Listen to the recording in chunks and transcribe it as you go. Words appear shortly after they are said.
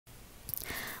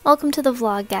Welcome to the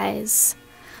vlog, guys.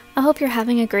 I hope you're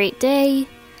having a great day.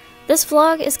 This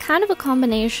vlog is kind of a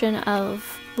combination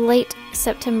of late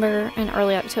September and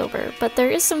early October, but there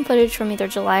is some footage from either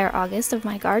July or August of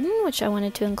my garden, which I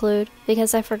wanted to include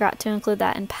because I forgot to include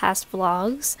that in past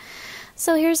vlogs.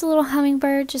 So here's a little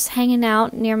hummingbird just hanging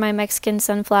out near my Mexican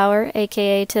sunflower,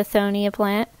 aka Tithonia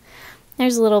plant.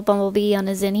 There's a little bumblebee on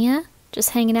a zinnia,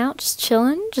 just hanging out, just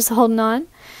chilling, just holding on.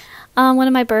 One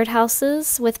of my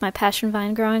birdhouses with my passion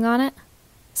vine growing on it.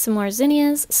 Some more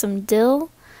zinnias, some dill,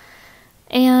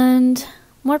 and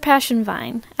more passion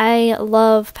vine. I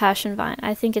love passion vine.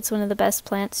 I think it's one of the best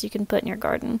plants you can put in your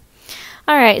garden.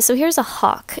 Alright, so here's a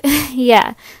hawk.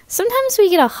 Yeah, sometimes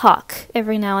we get a hawk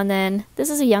every now and then.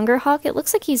 This is a younger hawk. It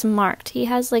looks like he's marked. He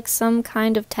has like some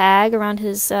kind of tag around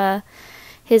his leg.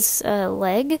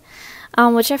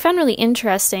 Which I found really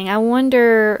interesting. I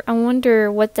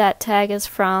wonder what that tag is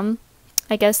from.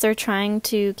 I guess they're trying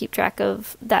to keep track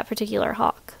of that particular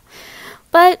hawk.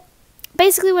 But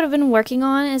basically what I've been working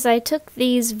on is I took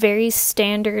these very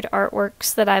standard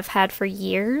artworks that I've had for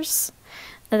years.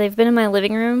 They've been in my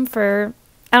living room for,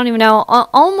 I don't even know,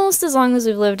 almost as long as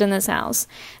we've lived in this house.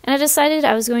 And I decided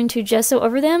I was going to gesso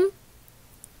over them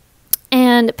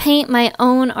and paint my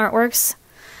own artworks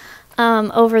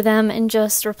over them and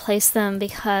just replace them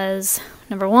because,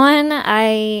 number one,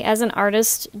 I, as an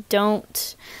artist,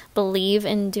 don't believe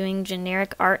in doing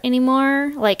generic art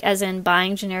anymore, like as in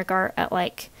buying generic art at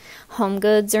like Home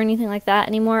Goods or anything like that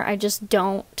anymore. I just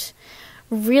don't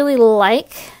really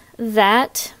like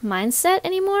that mindset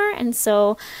anymore, and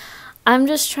so I'm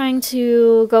just trying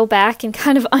to go back and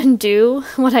kind of undo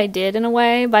what I did in a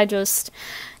way by just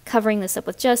covering this up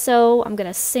with gesso. I'm going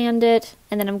to sand it,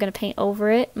 and then I'm going to paint over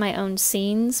it my own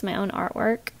scenes, my own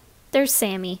artwork. There's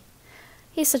Sammy.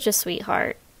 He's such a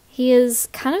sweetheart. He is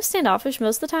kind of standoffish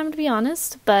most of the time, to be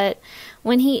honest, but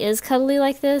when he is cuddly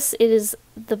like this, it is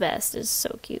the best. It's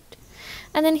so cute.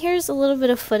 And then here's a little bit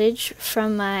of footage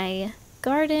from my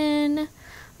garden.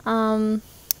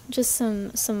 Just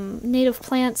some native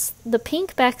plants. The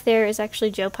pink back there is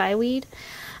actually Joe Pye weed.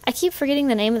 I keep forgetting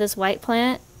the name of this white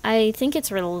plant. I think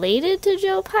it's related to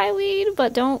Joe Pye weed,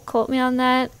 but don't quote me on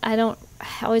that. I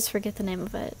always forget the name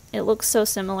of it. It looks so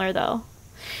similar though.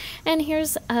 And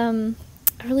here's a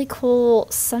really cool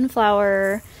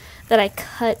sunflower that I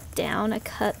cut down. I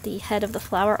cut the head of the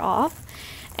flower off.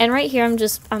 And right here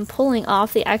I'm pulling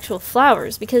off the actual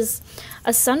flowers because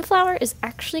a sunflower is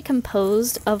actually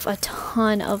composed of a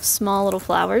ton of small little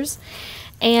flowers.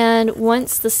 And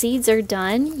once the seeds are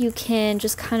done, you can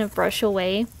just kind of brush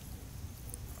away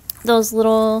those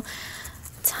little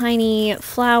tiny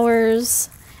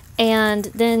flowers, and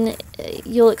then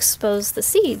you'll expose the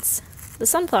seeds, the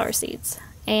sunflower seeds.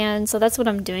 And so that's what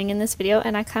I'm doing in this video,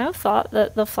 and I kind of thought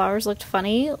that the flowers looked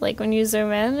funny, like when you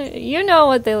zoom in, you know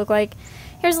what they look like.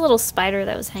 Here's a little spider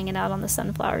that was hanging out on the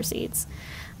sunflower seeds.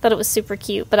 Thought it was super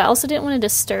cute, but I also didn't want to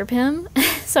disturb him,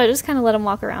 so I just kind of let him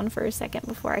walk around for a second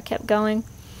before I kept going.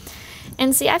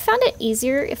 And see, I found it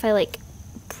easier if I like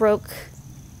broke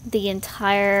the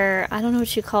entire, I don't know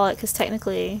what you call it because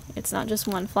technically it's not just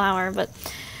one flower, but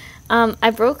I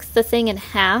broke the thing in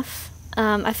half.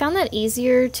 I found that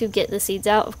easier to get the seeds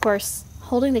out. Of course,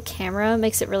 holding the camera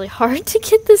makes it really hard to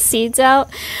get the seeds out,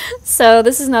 so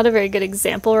this is not a very good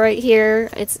example right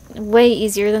here. It's way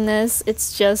easier than this.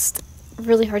 It's just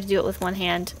really hard to do it with one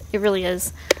hand. It really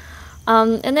is.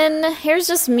 And then here's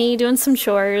just me doing some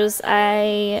chores.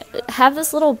 I have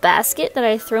this little basket that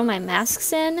I throw my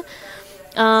masks in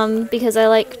because I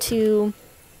like to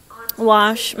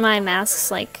wash my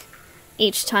masks like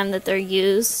each time that they're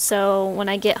used. So when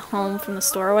I get home from the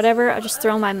store or whatever, I just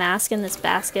throw my mask in this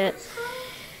basket.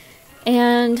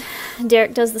 And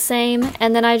Derek does the same.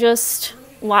 And then I just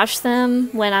wash them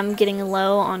when I'm getting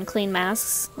low on clean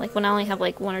masks. Like when I only have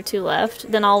like one or two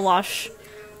left, then I'll wash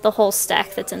the whole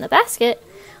stack that's in the basket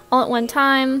all at one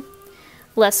time.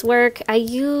 Less work. I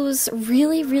use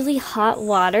really, really hot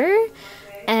water,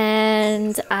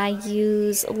 and I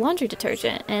use laundry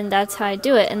detergent, and that's how I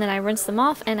do it. And then I rinse them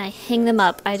off and I hang them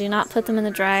up. I do not put them in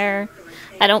the dryer.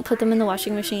 I don't put them in the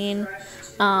washing machine.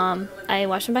 I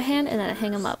wash them by hand and then I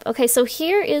hang them up. Okay, so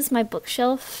here is my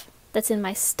bookshelf that's in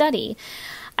my study.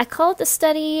 I call it the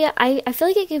study. I feel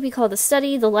like it could be called the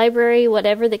study, the library,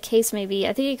 whatever the case may be.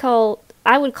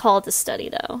 I would call it the study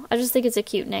though. I just think it's a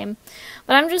cute name.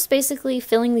 But I'm just basically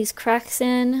filling these cracks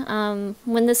in.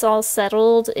 When this all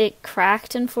settled, it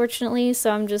cracked unfortunately,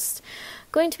 so I'm just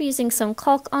going to be using some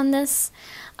caulk on this.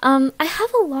 I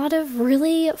have a lot of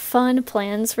really fun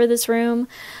plans for this room.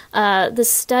 The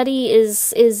study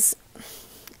is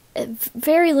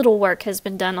very little work has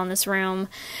been done on this room.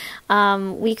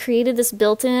 We created this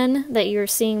built-in that you're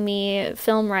seeing me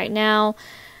film right now.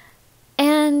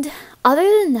 And other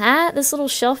than that, this little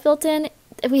shelf built-in,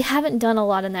 we haven't done a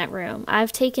lot in that room.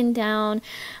 I've taken down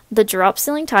the drop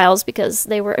ceiling tiles because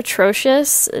they were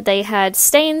atrocious. They had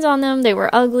stains on them. They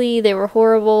were ugly. They were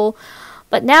horrible.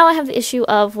 But now I have the issue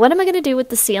of what am I going to do with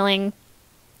the ceiling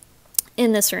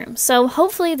in this room? So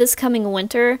hopefully this coming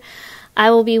winter, I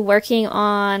will be working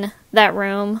on that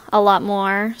room a lot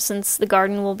more since the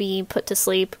garden will be put to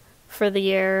sleep for the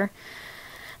year.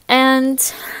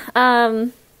 And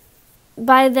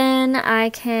by then I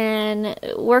can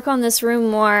work on this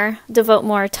room more, devote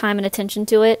more time and attention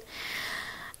to it.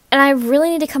 And I really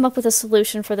need to come up with a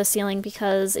solution for the ceiling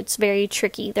because it's very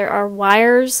tricky. There are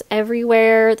wires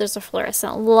everywhere. There's a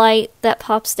fluorescent light that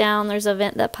pops down. There's a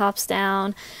vent that pops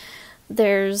down.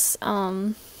 There's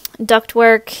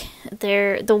ductwork.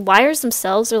 The wires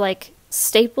themselves are like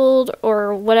stapled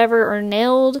or whatever, or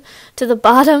nailed to the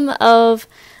bottom of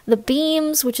the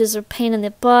beams, which is a pain in the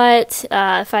butt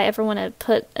if I ever want to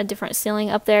put a different ceiling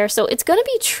up there. So it's going to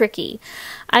be tricky.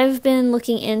 I've been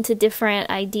looking into different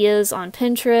ideas on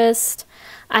Pinterest.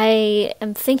 I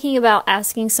am thinking about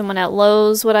asking someone at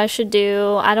Lowe's what I should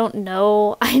do. I don't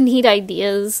know. I need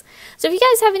ideas. So if you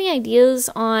guys have any ideas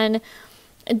on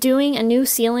doing a new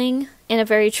ceiling in a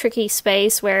very tricky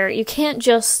space where you can't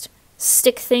just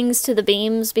stick things to the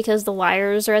beams because the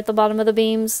wires are at the bottom of the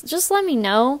beams, just let me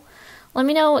know. Let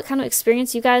me know what kind of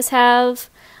experience you guys have.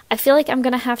 I feel like I'm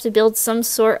going to have to build some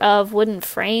sort of wooden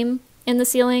frame in the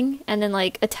ceiling and then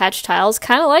like attach tiles,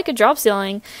 kind of like a drop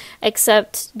ceiling,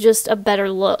 except just a better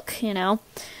look, you know?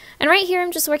 And right here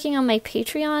I'm just working on my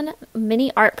Patreon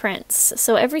mini art prints.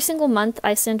 So every single month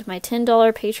I send my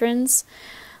 $10 patrons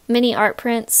mini art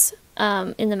prints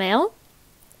in the mail.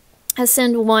 I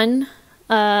send one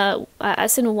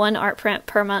art print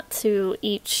per month to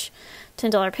each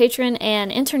 $10 patron,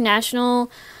 and international,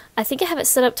 I think I have it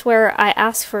set up to where I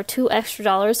ask for $2 extra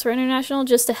for international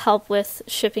just to help with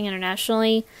shipping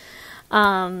internationally.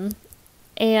 And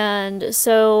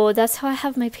so that's how I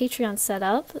have my Patreon set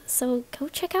up. So go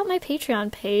check out my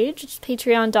Patreon page. It's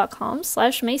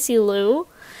patreon.com/MacyLou.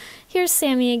 Here's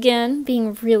Sammy again,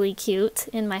 being really cute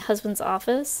in my husband's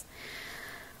office.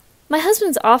 My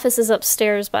husband's office is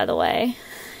upstairs, by the way.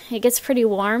 It gets pretty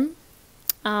warm.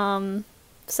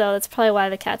 So that's probably why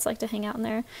the cats like to hang out in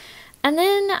there. And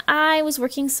then I was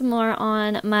working some more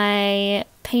on my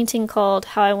painting called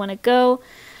How I Want to Go.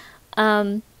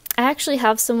 I actually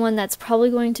have someone that's probably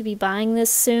going to be buying this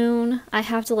soon. I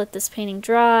have to let this painting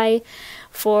dry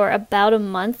for about a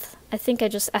month. I think I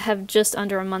have just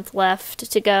under a month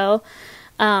left to go.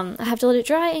 I have to let it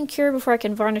dry and cure before I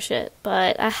can varnish it.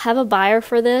 But I have a buyer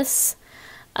for this.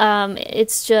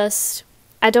 It's just,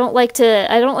 I don't like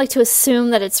to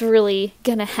assume that it's really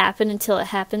gonna happen until it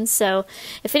happens. So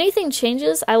if anything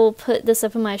changes, I will put this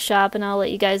up in my shop and I'll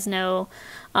let you guys know.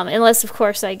 Unless of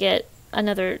course I get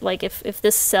another, like if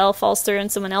this sale falls through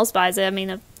and someone else buys it, I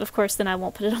mean of course then I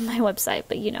won't put it on my website,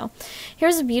 but you know.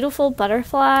 Here's a beautiful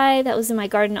butterfly that was in my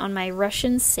garden on my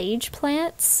Russian sage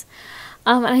plants.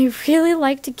 And I really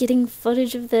liked getting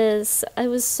footage of this. It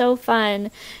was so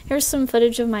fun. Here's some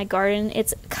footage of my garden.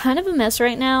 It's kind of a mess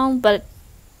right now, but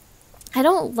I'm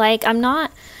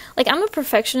a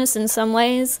perfectionist in some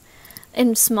ways,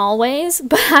 in small ways,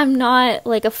 but I'm not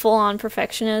like a full-on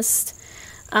perfectionist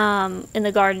in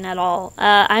the garden at all.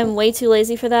 I'm way too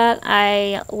lazy for that.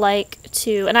 I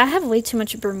have way too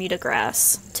much Bermuda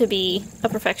grass to be a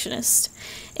perfectionist.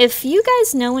 If you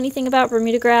guys know anything about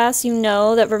Bermuda grass, you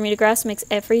know that Bermuda grass makes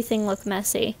everything look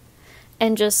messy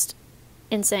and just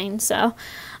insane. So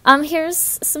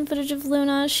here's some footage of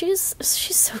Luna. She's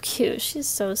so cute. She's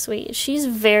so sweet. She's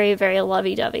very, very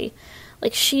lovey-dovey.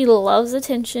 Like, she loves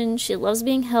attention. She loves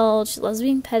being held. She loves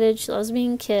being petted. She loves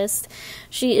being kissed.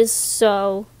 She is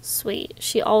so sweet.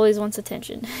 She always wants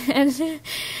attention. And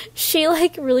she,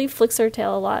 like, really flicks her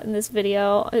tail a lot in this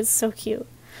video. It's so cute.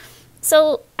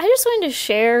 So, I just wanted to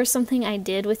share something I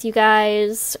did with you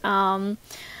guys.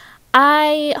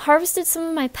 I harvested some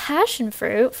of my passion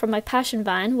fruit from my passion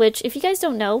vine, which, if you guys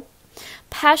don't know,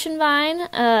 passion vine,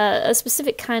 a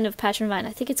specific kind of passion vine,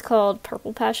 I think it's called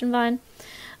purple passion vine,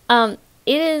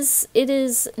 it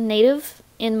is native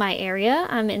in my area.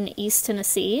 I'm in East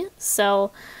Tennessee,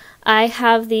 so I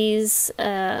have these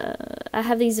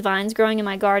vines growing in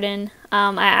my garden.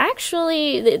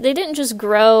 They didn't just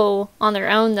grow on their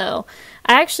own though.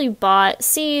 I actually bought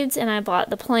seeds and I bought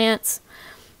the plants,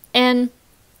 and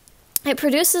it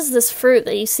produces this fruit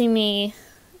that you see me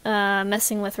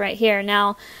messing with right here.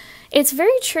 Now, It's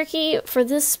very tricky for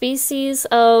this species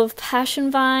of passion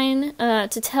vine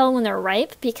to tell when they're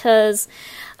ripe, because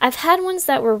I've had ones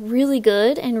that were really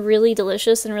good and really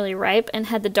delicious and really ripe and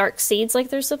had the dark seeds like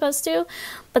they're supposed to,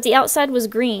 but the outside was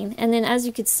green. And then as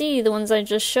you could see, the ones I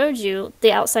just showed you,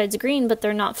 the outside's green, but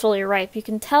they're not fully ripe. You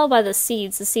can tell by the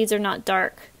seeds are not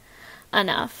dark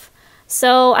enough.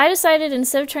 So I decided,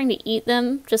 instead of trying to eat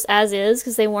them just as is,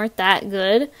 because they weren't that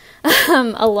good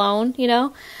alone, you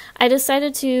know, I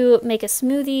decided to make a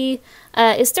smoothie.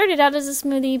 It started out as a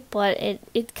smoothie, but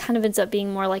it kind of ends up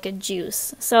being more like a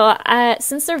juice. So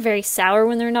since they're very sour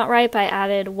when they're not ripe, I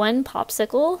added 1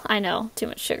 popsicle. I know, too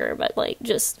much sugar, but like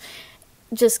just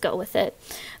go with it.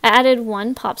 I added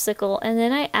 1 popsicle, and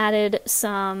then I added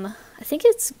some, I think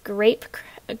it's grape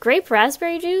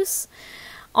raspberry juice.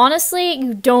 Honestly,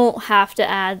 you don't have to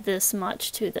add this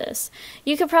much to this.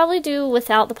 You could probably do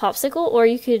without the popsicle, or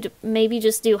you could maybe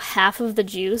just do half of the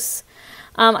juice.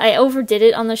 I overdid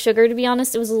it on the sugar, to be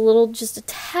honest. It was just a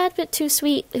tad bit too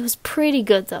sweet. It was pretty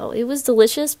good, though. It was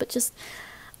delicious, but just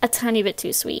a tiny bit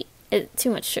too sweet.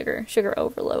 Too much sugar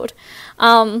overload.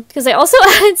 Because I also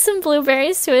added some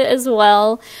blueberries to it as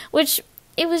well, which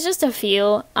it was just a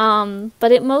few, but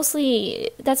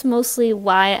that's mostly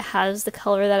why it has the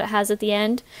color that it has at the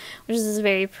end, which is this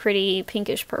very pretty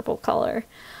pinkish purple color.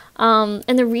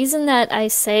 And the reason that I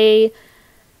say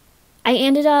I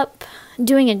ended up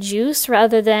doing a juice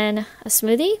rather than a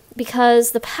smoothie,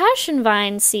 because the passion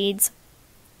fruit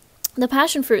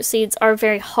seeds are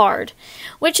very hard,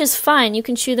 which is fine. You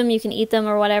can chew them, you can eat them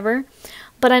or whatever.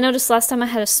 But I noticed last time I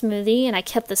had a smoothie and I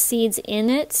kept the seeds in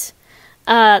it,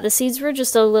 the seeds were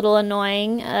just a little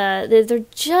annoying. They're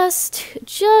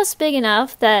just big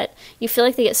enough that you feel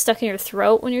like they get stuck in your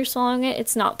throat when you're swallowing it.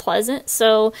 It's not pleasant.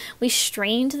 So we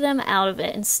strained them out of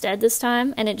it instead this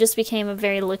time, and it just became a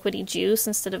very liquidy juice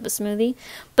instead of a smoothie.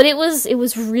 But it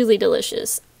was really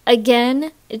delicious.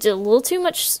 Again, it's a little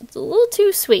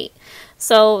too sweet.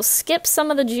 So skip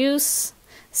some of the juice,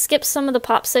 skip some of the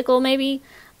popsicle maybe.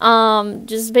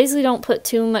 Just basically don't put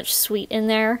too much sweet in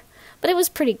there. But it was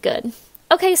pretty good.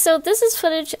 Okay, so this is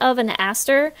footage of an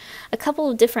aster, a couple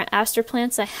of different aster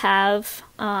plants I have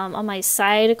on my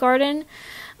side garden.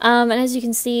 And as you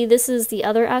can see, this is the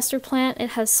other aster plant.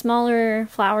 It has smaller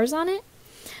flowers on it.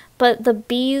 But the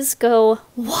bees go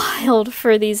wild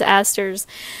for these asters.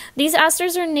 These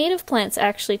asters are native plants,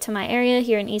 actually, to my area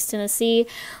here in East Tennessee.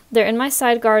 They're in my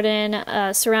side garden,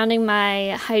 surrounding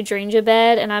my hydrangea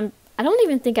bed, and I don't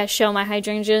even think I show my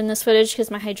hydrangea in this footage because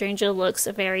my hydrangea looks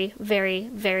very, very,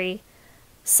 very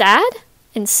sad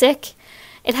and sick.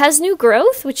 It has new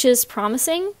growth, which is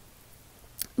promising,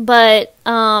 but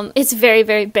it's very,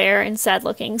 very bare and sad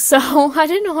looking, so I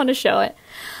didn't want to show it.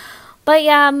 But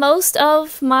yeah, most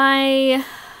of my,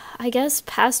 I guess,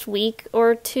 past week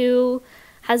or two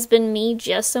has been me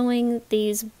gessoing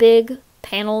these big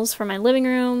panels for my living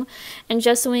room, and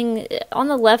gessoing. On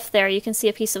the left there, you can see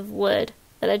a piece of wood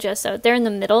that I gessoed. There in the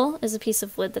middle is a piece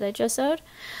of wood that I gessoed.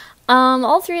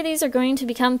 All 3 of these are going to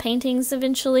become paintings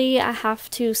eventually. I have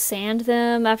to sand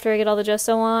them after I get all the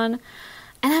gesso on,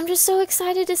 and I'm just so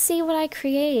excited to see what I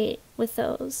create with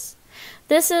those.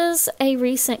 This is a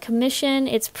recent commission.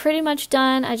 It's pretty much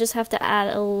done. I just have to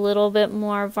add a little bit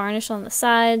more varnish on the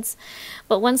sides.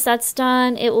 But once that's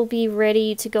done, it will be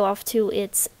ready to go off to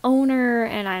its owner,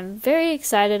 and I'm very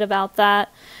excited about that.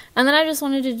 And then I just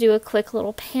wanted to do a quick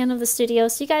little pan of the studio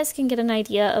so you guys can get an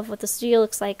idea of what the studio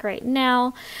looks like right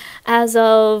now as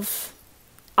of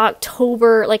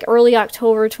October, like early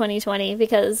October 2020,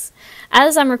 because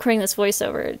as I'm recording this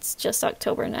voiceover, it's just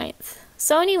October 9th.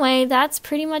 So anyway, that's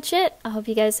pretty much it. I hope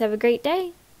you guys have a great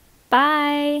day.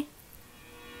 Bye!